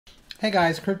Hey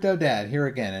guys, CryptoDad here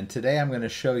again, and today I'm going to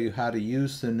show you how to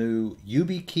use the new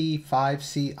YubiKey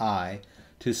 5Ci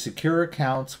to secure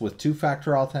accounts with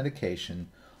two-factor authentication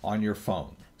on your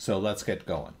phone. So let's get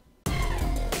going.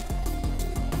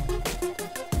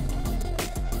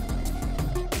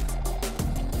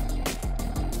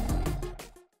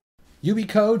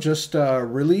 YubiKey just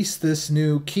released this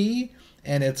new key,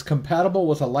 and it's compatible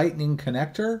with a Lightning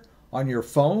connector on your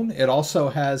phone. It also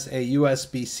has a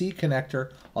USB-C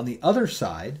connector on the other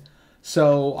side.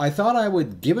 So I thought I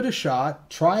would give it a shot,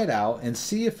 try it out, and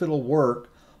see if it'll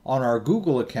work on our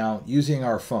Google account using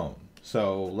our phone.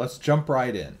 So let's jump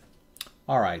right in.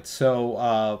 All right,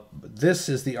 so this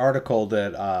is the article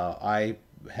that I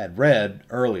had read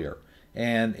earlier,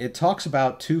 and it talks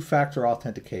about two-factor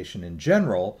authentication in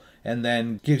general, and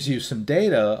then gives you some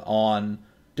data on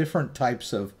different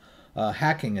types of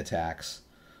hacking attacks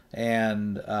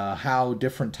and how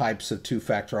different types of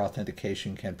two-factor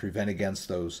authentication can prevent against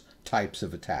those types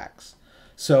of attacks.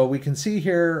 So we can see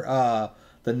here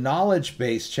the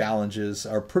knowledge-based challenges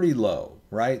are pretty low,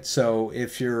 right? So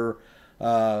if you're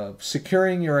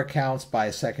securing your accounts by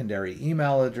a secondary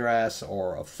email address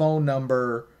or a phone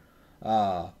number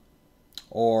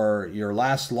or your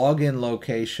last login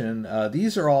location,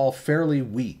 these are all fairly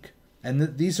weak.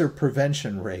 And these are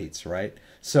prevention rates, right?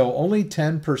 So only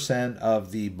 10%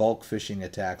 of the bulk phishing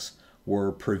attacks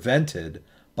were prevented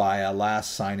by a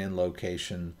last sign-in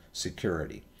location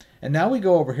security. And now we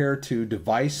go over here to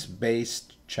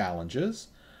device-based challenges,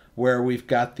 where we've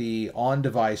got the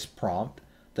on-device prompt,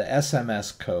 the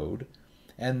SMS code,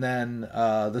 and then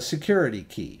the security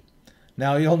key.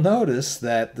 Now you'll notice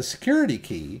that the security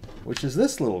key, which is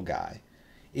this little guy,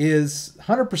 is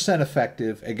 100%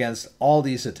 effective against all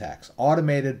these attacks.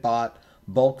 Automated bot,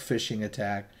 bulk phishing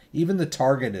attack, even the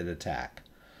targeted attack.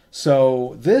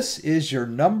 So this is your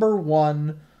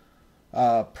 #1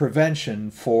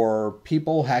 prevention for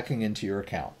people hacking into your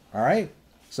account. All right?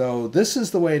 So this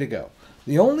is the way to go.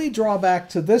 The only drawback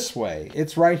to this way,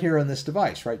 it's right here on this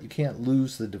device, right? You can't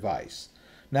lose the device.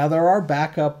 Now there are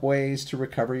backup ways to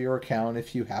recover your account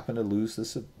if you happen to lose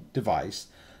this device.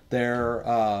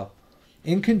 They're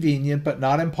inconvenient, but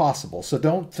not impossible. So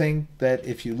don't think that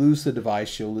if you lose the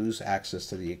device, you'll lose access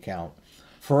to the account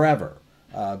forever,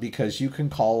 because you can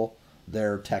call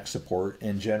their tech support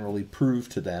and generally prove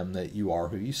to them that you are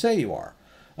who you say you are.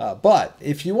 But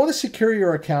if you want to secure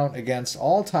your account against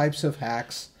all types of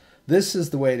hacks, this is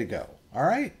the way to go. All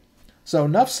right? So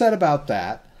enough said about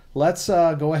that. Let's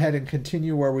go ahead and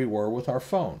continue where we were with our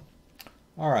phone.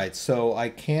 All right, so I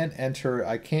can't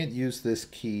use this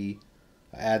key,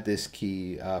 add this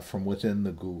key from within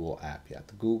the Google app yet.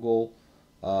 The Google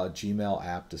Gmail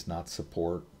app does not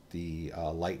support the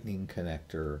Lightning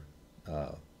connector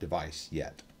device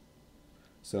yet.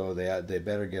 So they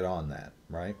better get on that,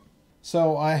 right?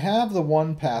 So I have the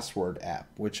 1Password app,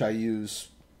 which I use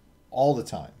all the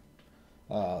time,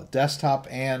 desktop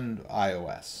and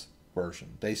iOS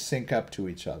version. They sync up to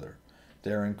each other.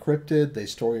 They're encrypted. They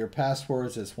store your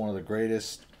passwords. It's one of the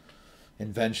greatest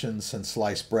inventions since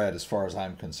sliced bread, as far as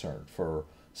I'm concerned, for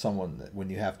someone that, when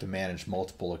you have to manage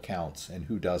multiple accounts, and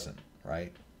who doesn't,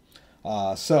 right?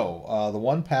 The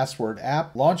 1Password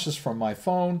app launches from my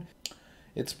phone.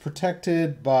 It's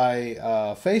protected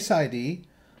by Face ID,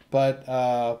 but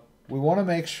we want to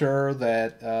make sure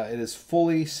that it is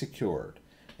fully secured.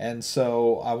 And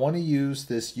so I want to use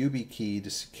this YubiKey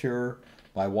to secure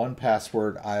my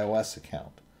 1Password iOS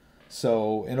account.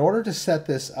 So in order to set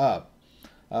this up,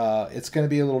 it's going to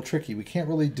be a little tricky. We can't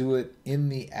really do it in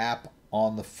the app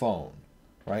on the phone,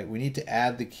 right? We need to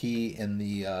add the key in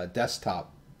the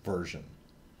desktop version.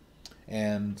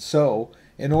 And so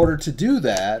in order to do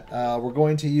that, we're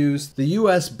going to use the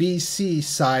USB-C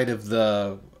side of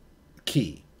the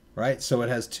key, right? So it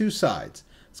has two sides.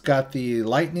 It's got the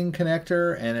Lightning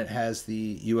connector and it has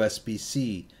the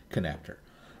USB-C connector.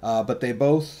 But they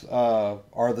both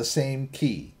are the same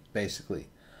key, basically.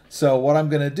 So what I'm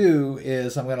going to do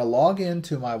is I'm going to log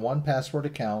into my 1Password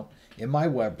account in my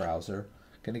web browser.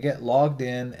 I'm going to get logged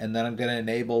in, and then I'm going to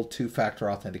enable two-factor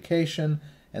authentication,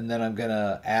 and then I'm going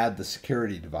to add the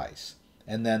security device.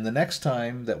 And then the next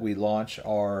time that we launch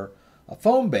our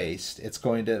phone-based, it's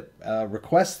going to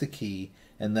request the key,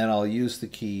 and then I'll use the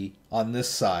key on this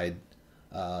side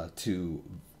to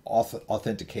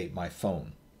authenticate my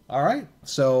phone. All right,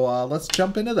 so let's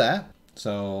jump into that.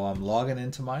 So I'm logging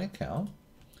into my account.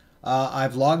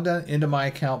 I've logged into my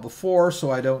account before, so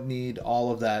I don't need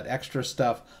all of that extra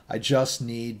stuff. I just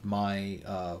need my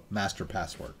master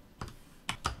password.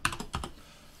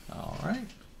 All right.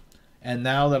 And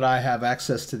now that I have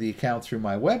access to the account through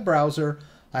my web browser,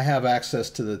 I have access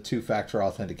to the two-factor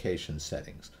authentication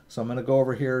settings. So I'm going to go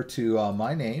over here to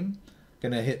my name,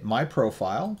 going to hit my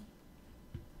profile.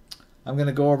 I'm going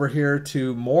to go over here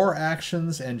to more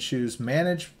actions and choose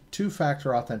manage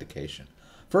two-factor authentication.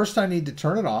 First, I need to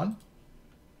turn it on,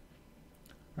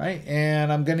 right?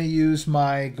 And I'm going to use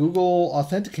my Google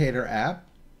Authenticator app,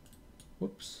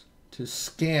 whoops, to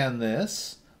scan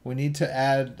this. We need to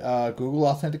add Google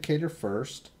Authenticator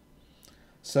first.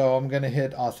 So I'm going to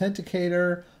hit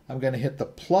Authenticator. I'm going to hit the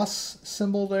plus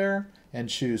symbol there and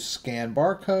choose Scan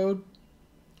Barcode,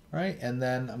 right? And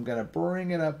then I'm going to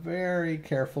bring it up very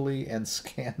carefully and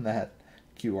scan that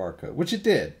QR code, which it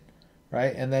did,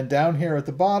 right? And then down here at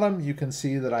the bottom, you can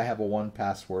see that I have a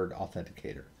 1Password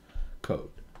authenticator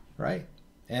code, right?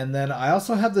 And then I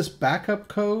also have this backup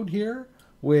code here,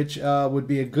 which would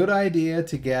be a good idea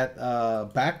to get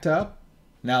backed up.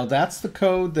 Now that's the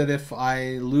code that if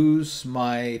I lose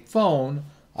my phone,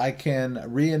 I can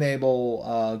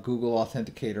re-enable Google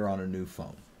Authenticator on a new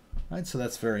phone, right? So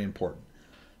that's very important.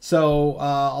 So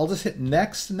I'll just hit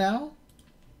next now,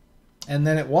 and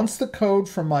then it wants the code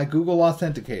from my Google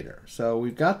Authenticator. So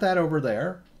we've got that over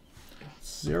there.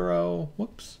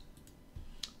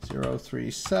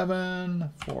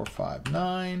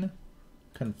 037459,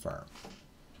 confirm.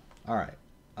 All right,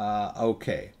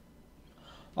 okay.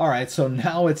 All right, so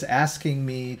now it's asking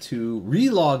me to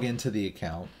re-log into the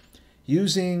account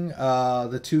using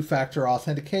the two-factor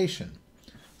authentication.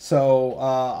 So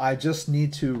I just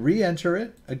need to re-enter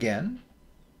it again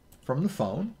from the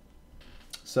phone.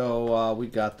 So we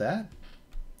got that.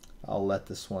 I'll let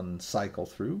this one cycle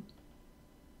through.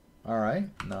 All right,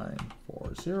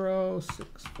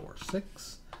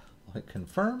 940646. I'll hit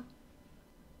confirm.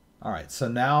 All right, so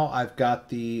now I've got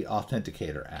the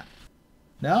Authenticator app.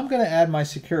 Now I'm going to add my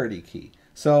security key.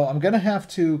 So I'm going to have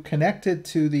to connect it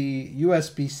to the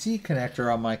USB-C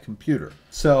connector on my computer.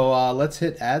 So let's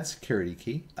hit Add Security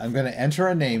Key. I'm going to enter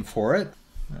a name for it.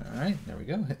 All right, there we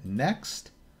go. Hit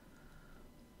Next.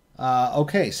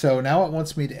 Okay, so now it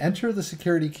wants me to enter the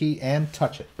security key and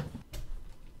touch it.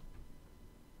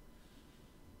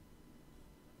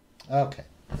 Okay.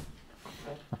 A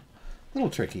little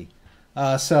tricky.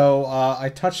 So I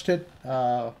touched it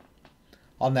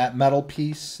on that metal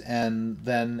piece, and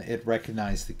then it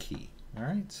recognized the key. All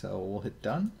right, so we'll hit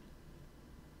done.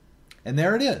 And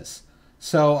there it is.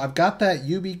 So I've got that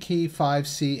YubiKey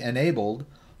 5Ci enabled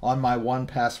on my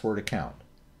 1Password account.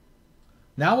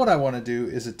 Now what I want to do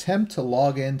is attempt to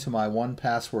log into my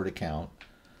 1Password account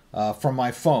from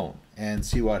my phone and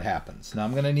see what happens. Now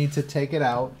I'm going to need to take it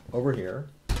out over here.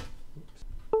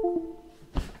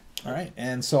 All right,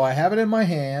 and so I have it in my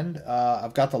hand.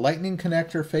 I've got the lightning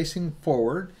connector facing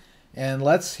forward, and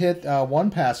let's hit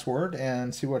 1Password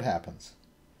and see what happens.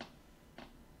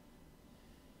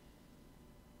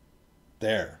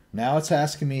 There. Now it's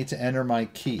asking me to enter my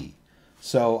key.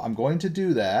 So I'm going to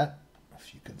do that.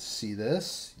 If you can see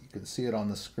this, you can see it on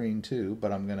the screen too,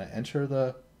 but I'm going to enter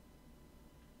the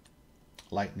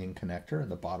lightning connector in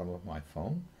the bottom of my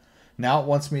phone. Now it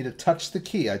wants me to touch the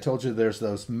key. I told you there's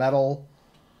those metal...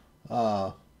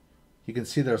 you can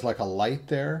see there's like a light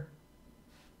there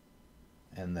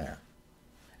and there.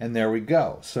 And there we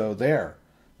go. So there.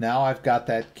 Now I've got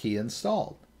that key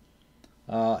installed.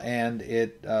 And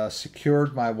it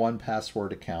secured my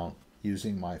 1Password account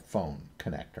using my phone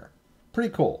connector. Pretty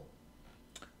cool.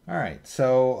 All right,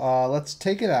 so let's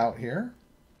take it out here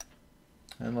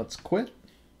and let's quit.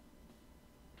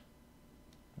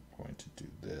 I'm going to do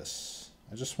this.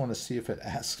 I just want to see if it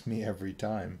asks me every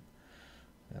time.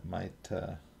 That might...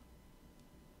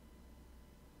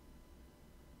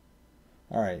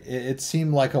 All right, it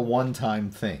seemed like a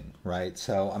one-time thing, right?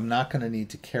 So I'm not going to need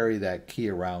to carry that key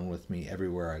around with me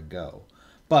everywhere I go.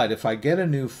 But if I get a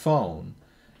new phone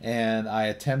and I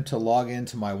attempt to log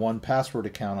into my 1Password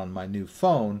account on my new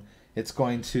phone, it's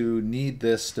going to need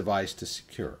this device to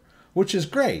secure, which is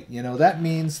great. You know, that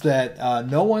means that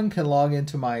no one can log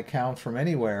into my account from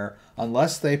anywhere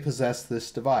unless they possess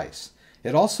this device.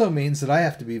 It also means that I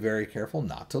have to be very careful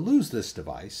not to lose this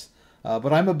device,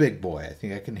 but I'm a big boy. I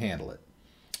think I can handle it.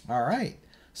 All right,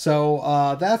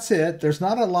 so that's it. There's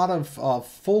not a lot of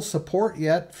full support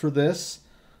yet for this.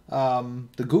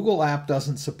 The Google app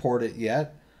doesn't support it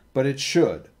yet, but it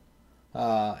should.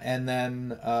 But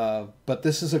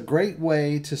this is a great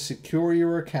way to secure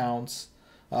your accounts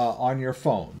on your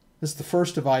phone. This is the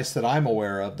first device that I'm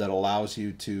aware of that allows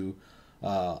you to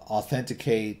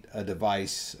authenticate a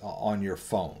device on your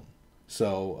phone.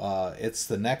 So it's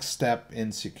the next step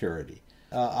in security.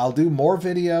 I'll do more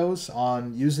videos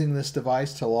on using this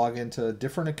device to log into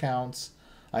different accounts.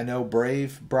 I know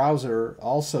Brave browser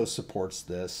also supports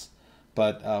this,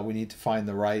 but we need to find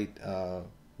the right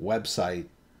website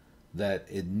that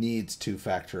it needs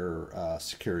two-factor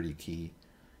security key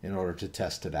in order to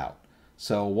test it out.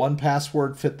 So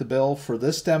 1Password fit the bill for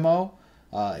this demo.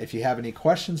 If you have any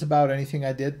questions about anything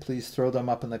I did, please throw them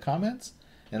up in the comments,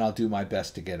 and I'll do my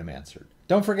best to get them answered.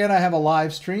 Don't forget I have a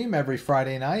live stream every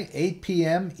Friday night, 8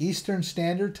 p.m. Eastern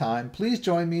Standard Time. Please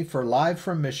join me for Live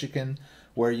from Michigan,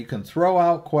 where you can throw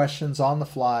out questions on the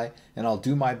fly, and I'll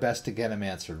do my best to get them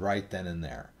answered right then and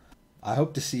there. I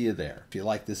hope to see you there. If you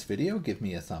like this video, give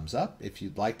me a thumbs up. If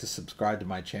you'd like to subscribe to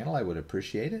my channel, I would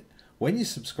appreciate it. When you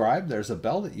subscribe, there's a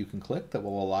bell that you can click that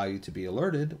will allow you to be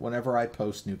alerted whenever I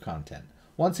post new content.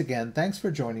 Once again, thanks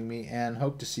for joining me, and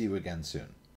hope to see you again soon.